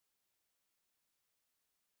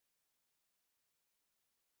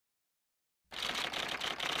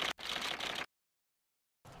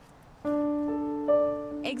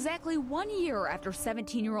Exactly 1 year after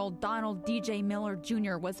 17-year-old Donald D.J. Miller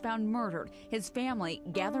Jr. was found murdered, his family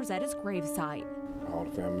gathers at his gravesite. All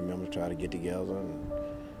the family members try to get together and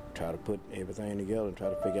try to put everything together and try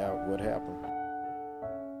to figure out what happened.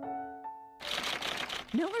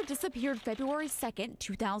 Miller disappeared February 2nd,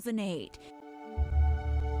 2008.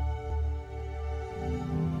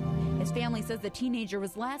 His family says the teenager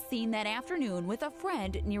was last seen that afternoon with a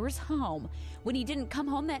friend near his home. When he didn't come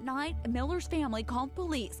home that night, Miller's family called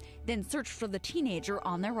police, then searched for the teenager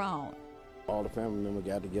on their own. All the family members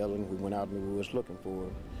got together and we went out in the woods looking for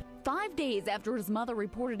him. 5 days after his mother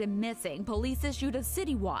reported him missing, police issued a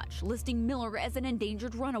city watch listing Miller as an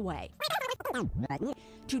endangered runaway.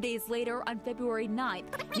 2 days later, on February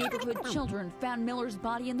 9th, neighborhood children found Miller's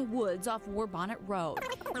body in the woods off Warbonnet Road.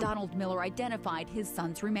 Donald Miller identified his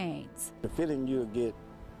son's remains. The feeling you get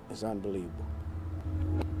is unbelievable.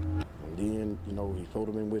 And then, he supposed to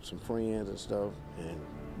have been with some friends and stuff, and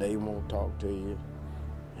they won't talk to you.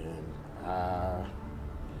 And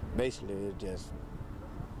basically, it's just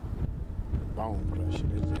bone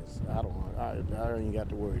crushing. It's just, I ain't got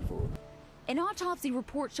to worry for it. An autopsy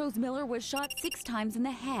report shows Miller was shot 6 times in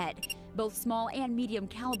the head. Both small and medium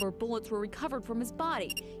caliber bullets were recovered from his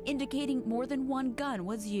body, indicating more than one gun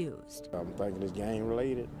was used. I'm thinking it's gang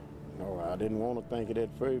related. I didn't want to think it at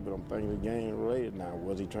first, but I'm thinking it's gang related now.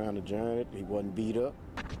 Was he trying to join it? He wasn't beat up.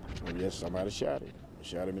 I guess somebody shot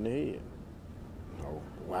him in the head.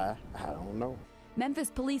 Why? I don't know. Memphis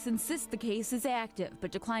police insist the case is active,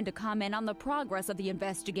 but decline to comment on the progress of the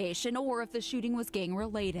investigation or if the shooting was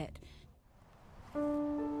gang-related.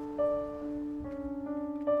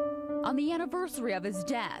 On the anniversary of his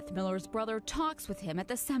death, Miller's brother talks with him at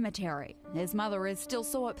the cemetery. His mother is still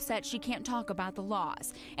so upset she can't talk about the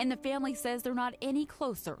loss, and the family says they're not any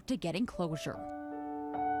closer to getting closure.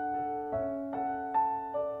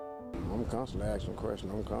 I'm constantly asking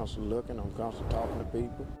questions. I'm constantly looking. I'm constantly talking to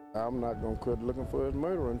people. I'm not going to quit looking for his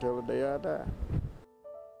murderer until the day I die.